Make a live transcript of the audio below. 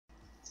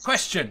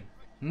Question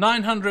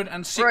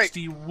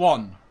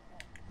 961. Right.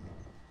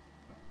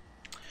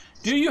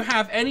 Do you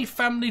have any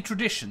family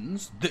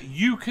traditions that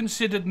you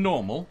considered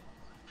normal,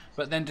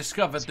 but then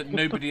discovered that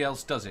nobody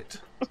else does it?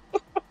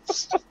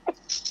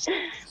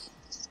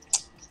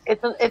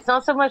 It's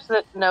not so much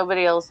that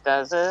nobody else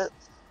does it.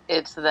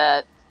 It's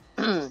that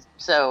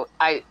so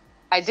I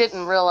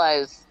didn't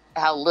realize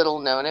how little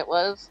known it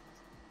was.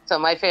 So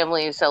my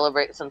family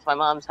celebrates, since my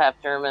mom's half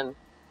German,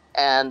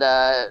 and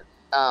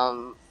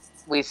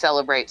we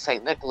celebrate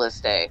St.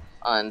 Nicholas Day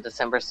on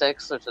December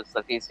 6th, which is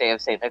the feast day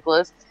of St.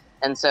 Nicholas.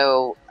 And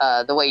so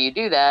the way you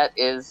do that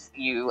is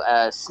you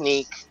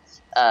sneak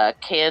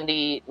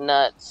candy,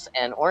 nuts,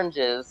 and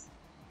oranges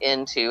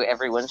into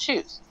everyone's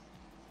shoes.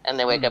 And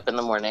they wake up in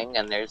the morning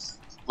and there's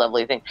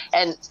lovely things.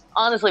 And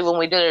honestly, when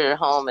we did it at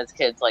home as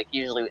kids, like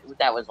usually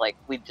that was like,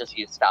 we'd just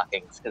use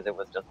stockings because it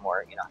was just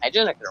more,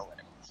 hygienic or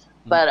whatever.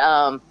 But,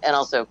 and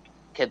also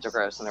kids are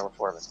gross and there were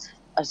 4 of us.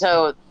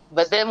 So,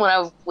 but then when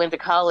I went to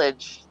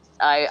college,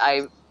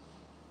 I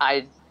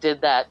did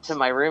that to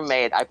my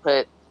roommate. I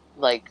put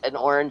like an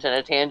orange and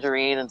a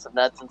tangerine and some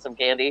nuts and some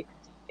candy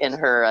in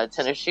her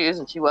tennis shoes.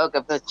 And she woke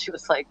up and she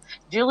was like,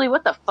 Julie,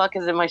 what the fuck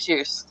is in my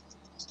shoes?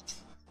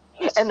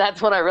 And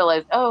that's when I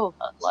realized, oh,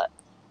 what?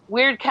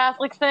 Weird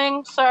Catholic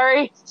thing.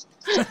 Sorry.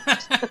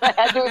 I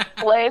had to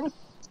explain.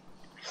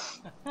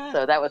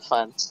 So that was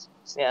fun.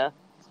 Yeah.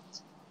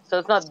 So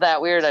it's not that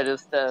weird. I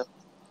just,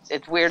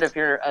 it's weird if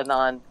you're a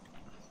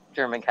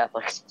non-German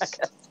Catholic, I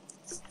guess.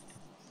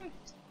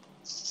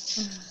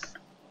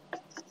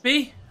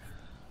 B?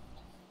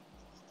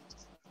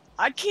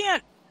 I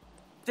can't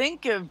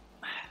think of,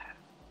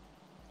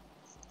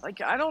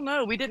 like, I don't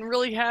know. We didn't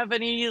really have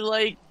any,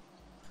 like,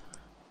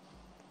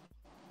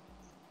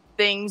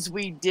 things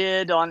we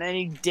did on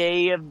any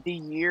day of the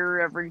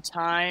year every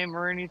time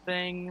or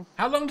anything.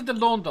 How long did the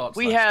lawn darts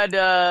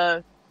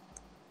last?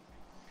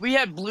 We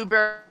had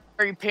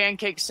blueberry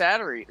pancake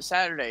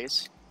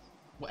Saturdays.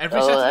 Well,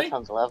 every Saturday? That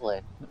sounds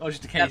lovely. Oh,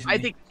 just occasionally. I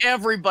think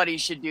everybody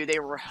should do. They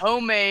were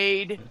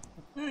homemade,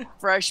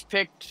 fresh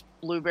picked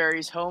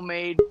blueberries,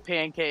 homemade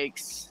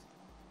pancakes.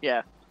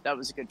 Yeah, that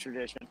was a good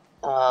tradition.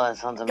 Oh, that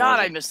sounds amazing. God,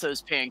 I miss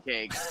those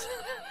pancakes.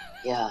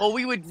 Yeah. Well,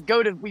 we would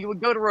go to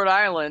Rhode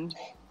Island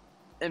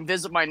and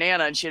visit my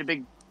Nana, and she had a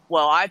big,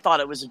 well, I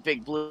thought it was a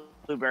big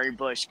blueberry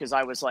bush because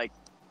I was like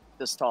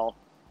this tall.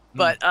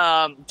 But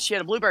she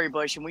had a blueberry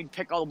bush, and we'd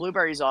pick all the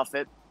blueberries off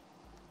it,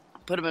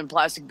 put them in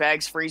plastic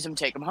bags, freeze them,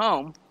 take them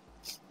home.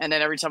 And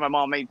then every time my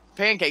mom made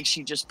pancakes,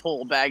 she'd just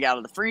pull a bag out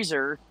of the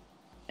freezer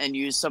and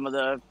use some of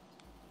the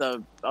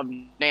of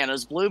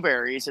Nana's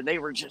blueberries, and they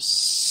were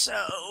just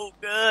so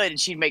good. And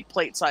she'd make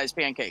plate-sized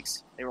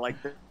pancakes. They were like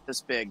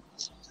this big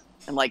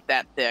and like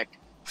that thick.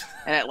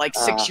 And at like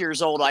 6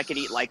 years old, I could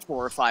eat like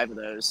 4 or 5 of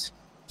those.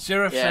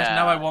 Sirif says,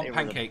 now I want they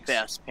pancakes. Were the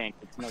best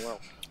pancakes in the world.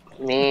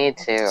 Me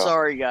too.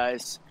 Sorry,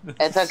 guys.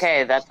 It's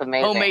okay. That's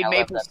amazing. Homemade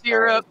maple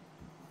syrup.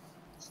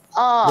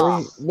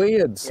 Oh. We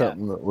had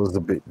something that was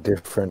a bit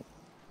different,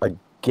 I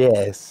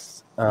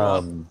guess.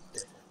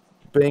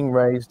 Being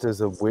raised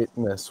as a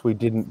witness, we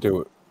didn't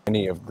do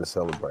any of the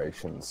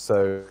celebrations.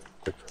 So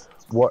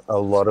what a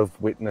lot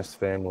of witness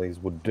families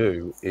would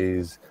do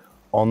is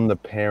on the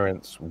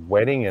parents'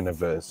 wedding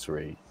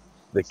anniversary,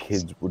 the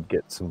kids would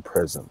get some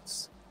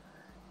presents.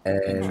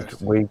 And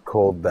we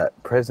called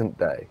that present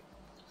day.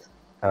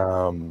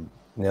 Now,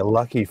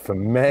 lucky for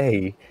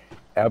me,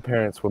 our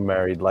parents were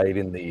married late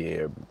in the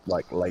year,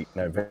 like late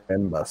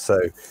November. So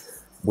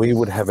we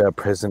would have our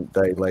present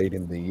day late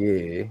in the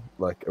year,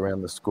 like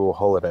around the school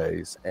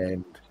holidays.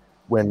 And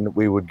when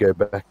we would go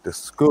back to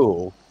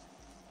school,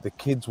 the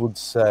kids would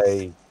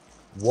say,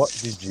 what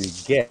did you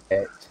get?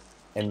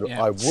 And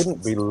I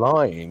wouldn't be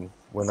lying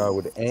when I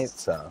would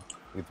answer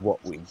with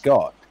what we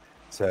got.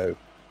 So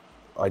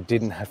I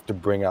didn't have to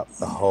bring up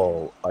the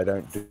whole I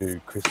don't do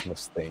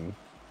Christmas thing.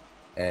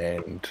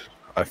 And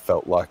I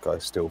felt like I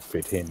still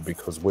fit in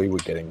because we were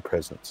getting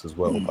presents as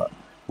well, but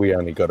we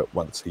only got it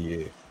once a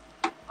year.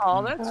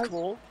 Oh, that's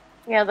cool.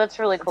 Yeah, that's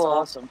really cool.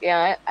 That's awesome.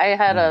 Yeah, I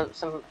had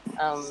some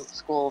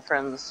school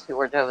friends who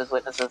were Jehovah's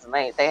Witnesses, and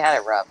they had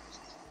it rough.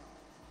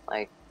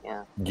 Like,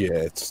 yeah. Yeah,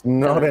 it's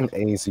not an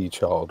easy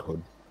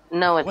childhood.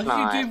 No, it's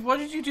not. What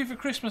did you do for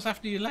Christmas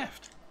after you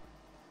left?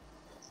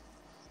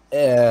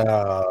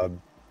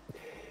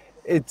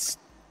 It's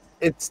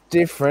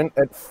different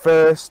at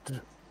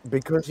first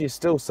because you're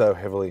still so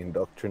heavily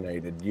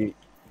indoctrinated.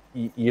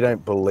 You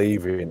don't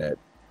believe in it,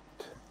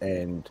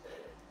 and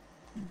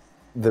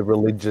the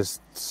religious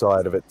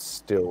side of it's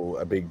still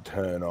a big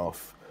turn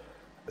off.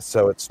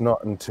 So it's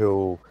not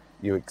until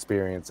you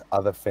experience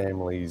other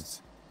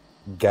families'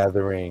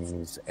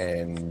 gatherings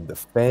and the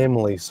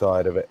family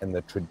side of it and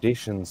the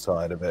tradition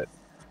side of it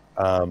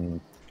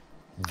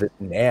that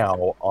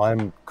now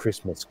I'm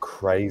Christmas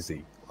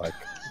crazy. Like,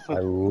 I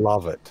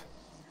love it.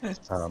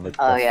 It's my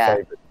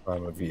favorite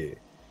time of year.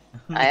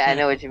 I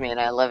know what you mean.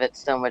 I love it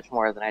so much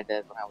more than I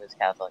did when I was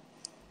Catholic.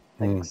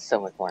 Like, so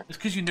much more. It's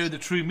because you know the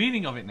true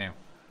meaning of it now.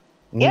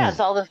 Yeah, it's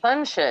all the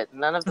fun shit,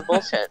 none of the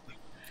bullshit.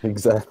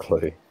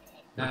 Exactly.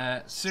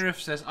 Sirif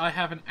says, I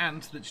have an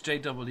aunt that's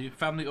JW.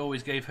 Family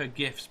always gave her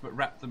gifts but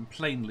wrapped them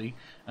plainly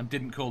and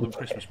didn't call them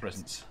Christmas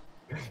presents.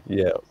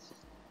 Yeah.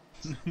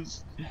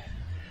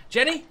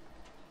 Jenny?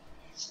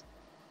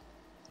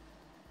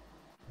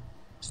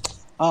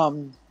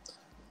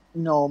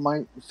 No,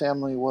 my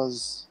family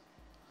was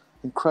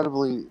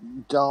incredibly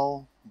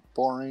dull,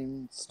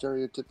 boring,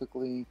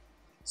 stereotypically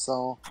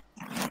so.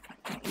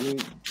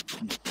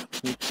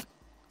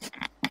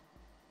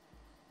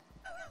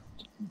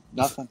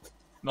 Nothing.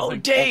 Oh,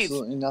 Dave!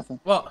 Absolutely nothing.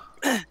 What?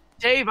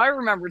 Dave, I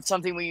remembered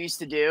something we used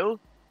to do.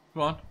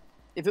 Go on.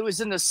 If it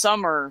was in the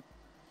summer,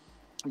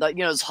 like,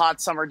 you know, those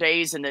hot summer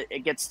days, and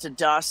it gets to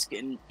dusk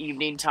and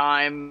evening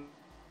time,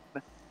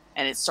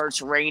 and it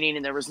starts raining,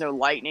 and there was no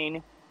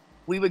lightning,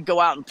 we would go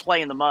out and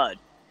play in the mud.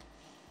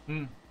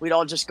 We'd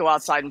all just go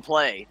outside and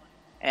play,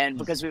 and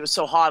because it was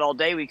so hot all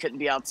day, we couldn't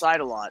be outside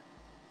a lot,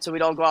 so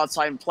we'd all go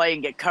outside and play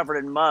and get covered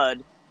in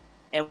mud.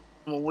 And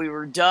when we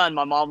were done,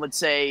 my mom would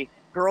say,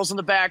 "Girls in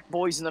the back,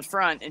 boys in the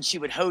front," and she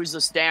would hose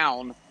us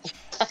down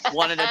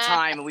one at a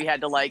time, and we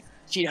had to, like,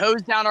 she'd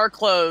hose down our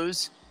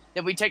clothes,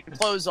 then we'd take the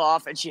clothes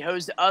off, and she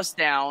hosed us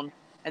down,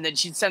 and then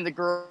she'd send the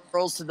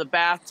girls to the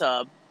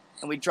bathtub,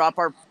 and we'd drop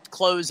our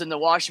clothes in the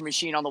washing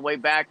machine on the way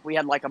back. We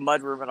had, like, a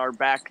mud room in our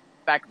back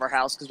of our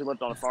house because we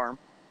lived on a farm.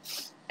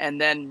 And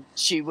then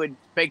she would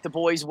make the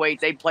boys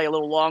wait. They'd play a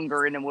little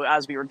longer, and then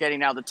as we were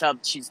getting out of the tub,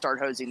 she'd start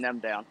hosing them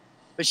down.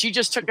 But she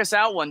just took us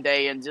out one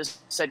day and just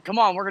said, "Come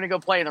on, we're going to go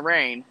play in the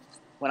rain,"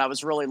 when I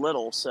was really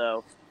little.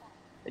 So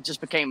it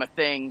just became a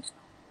thing.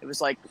 It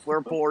was like,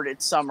 we're bored,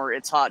 it's summer,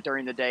 it's hot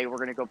during the day, we're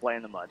going to go play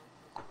in the mud.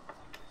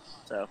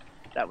 So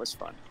that was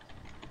fun.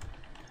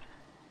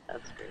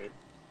 That's great.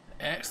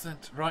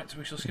 Excellent. Right,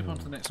 we shall skip on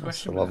to the next That's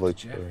question. a lovely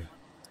Jeff. story.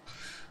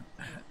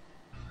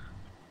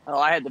 Oh,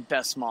 I had the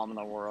best mom in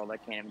the world. I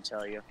can't even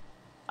tell you.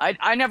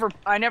 I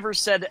never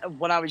said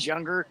when I was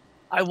younger,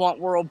 I want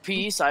world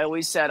peace. I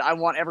always said I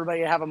want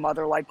everybody to have a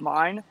mother like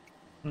mine,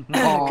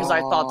 because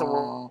I thought the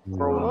world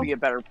would be a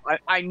better.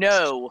 I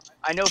know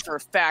for a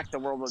fact the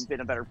world would have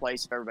been a better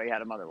place if everybody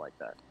had a mother like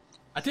that.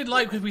 I did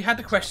like, because we had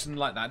the question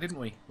like that, didn't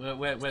we?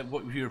 Where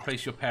what would you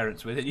replace your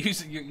parents with? You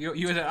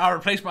said, I'll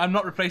replace I'm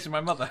not replacing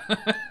my mother.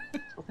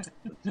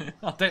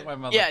 I'll take my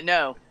mother. Yeah,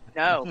 no.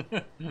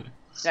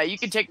 Now you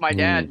can take my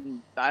dad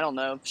and, I don't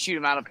know, shoot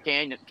him out of a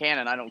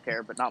cannon. I don't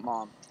care, but not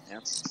mom. Yeah.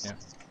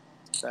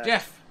 So.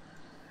 Jeff.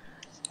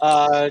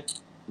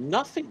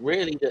 Nothing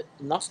really.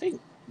 Nothing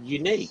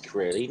unique,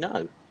 really.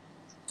 No,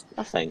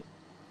 nothing.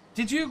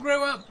 Did you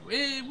grow up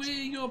with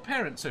your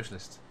parents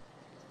socialist?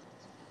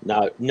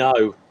 No.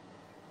 No.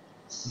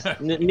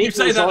 You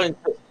say that.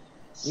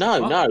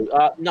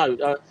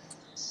 No.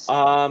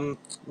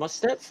 My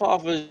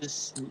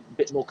stepfather's a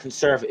bit more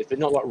conservative, but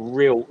not like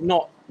real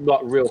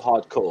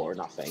hardcore or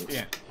nothing.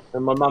 Yeah.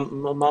 And my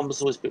mum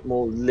was always a bit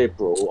more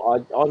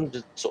liberal. I'm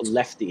just sort of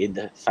lefty in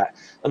the fact.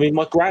 I mean,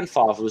 my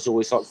grandfather was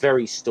always like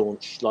very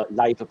staunch, like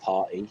Labour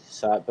Party.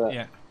 So, but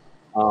yeah.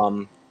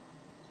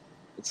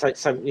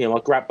 So you know,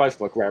 both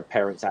my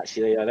grandparents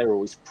actually, they were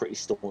always pretty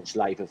staunch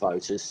Labour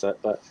voters. So,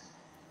 but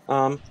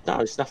no,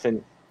 it's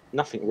nothing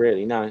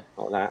really. No,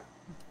 not that.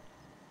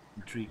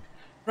 Intrigued.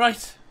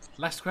 Right.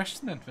 Last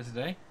question then for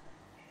today.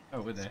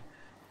 Oh, we're there.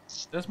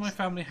 Does my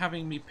family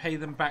having me pay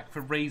them back for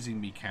raising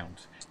me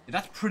count? Yeah,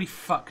 that's pretty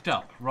fucked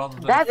up, rather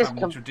than a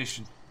family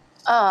tradition.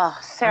 Oh,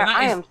 Sarah,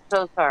 I am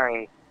so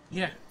sorry.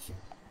 Yeah.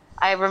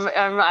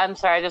 I'm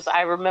sorry.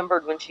 I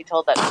remembered when she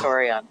told that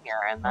story on here,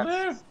 and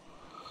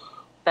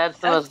that's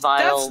the most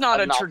vile. That's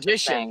not a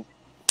tradition.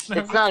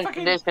 It's not a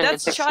tradition.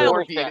 That's it's child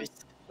extortion. abuse.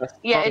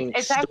 Yeah,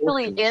 it's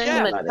actually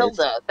in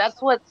Matilda.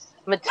 That's what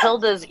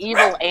Matilda's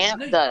evil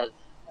aunt does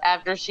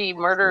after she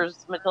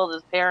murders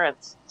Matilda's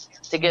parents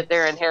to get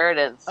their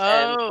inheritance.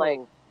 Oh. And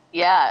like,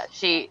 yeah,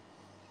 in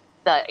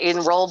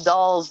Roald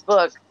Dahl's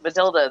book,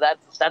 Matilda,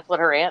 that's what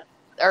her aunt,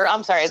 or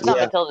I'm sorry, it's not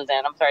Matilda's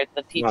aunt, I'm sorry, it's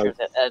the teacher's,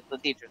 the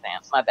teacher's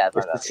aunt. My bad.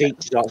 The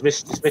teacher,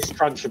 Miss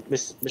Crunch,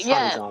 Miss Honey's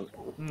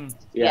aunt.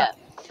 Yeah.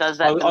 Does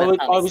that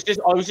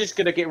I was just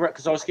gonna get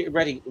because I was getting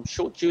ready. I'm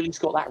sure Julie's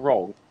got that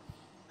wrong.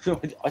 You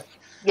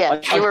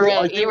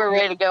were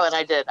ready to go, and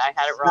I did. I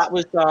had it wrong.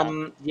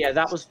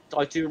 That was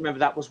I do remember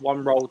that was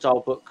one Roald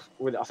Dahl book.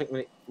 I think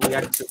we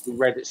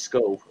read at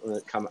school when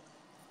it came.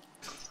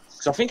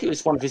 So I think it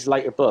was one of his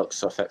later books.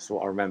 So that's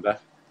what I remember.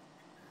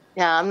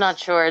 Yeah, I'm not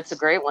sure. It's a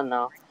great one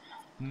though.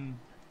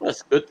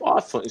 That's good. I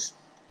thought it's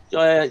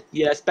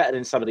it's better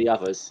than some of the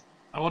others.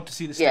 I want to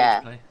see the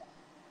stage play.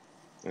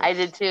 I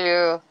did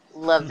too.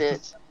 Loved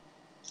it.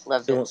 Who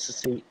wants to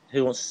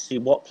see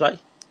what play?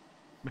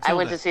 Matilda. I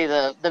went to see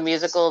the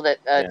musical that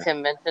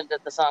Tim mentioned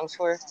that the songs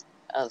for.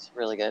 That was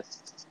really good.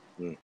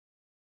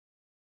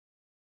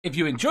 If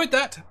you enjoyed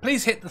that,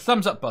 please hit the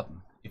thumbs up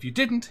button. If you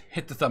didn't,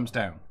 hit the thumbs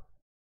down.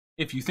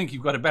 If you think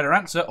you've got a better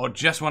answer or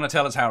just want to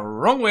tell us how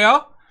wrong we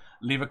are,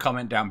 leave a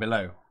comment down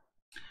below.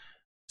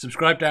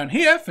 Subscribe down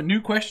here for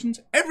new questions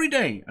every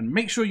day, and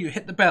make sure you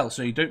hit the bell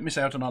so you don't miss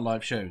out on our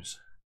live shows.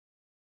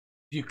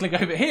 If you click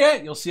over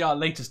here, you'll see our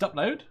latest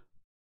upload.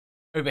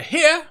 Over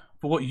here,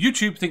 for what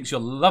YouTube thinks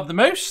you'll love the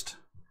most.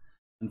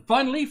 And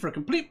finally, for a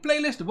complete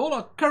playlist of all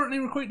our currently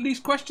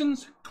released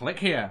questions, click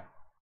here.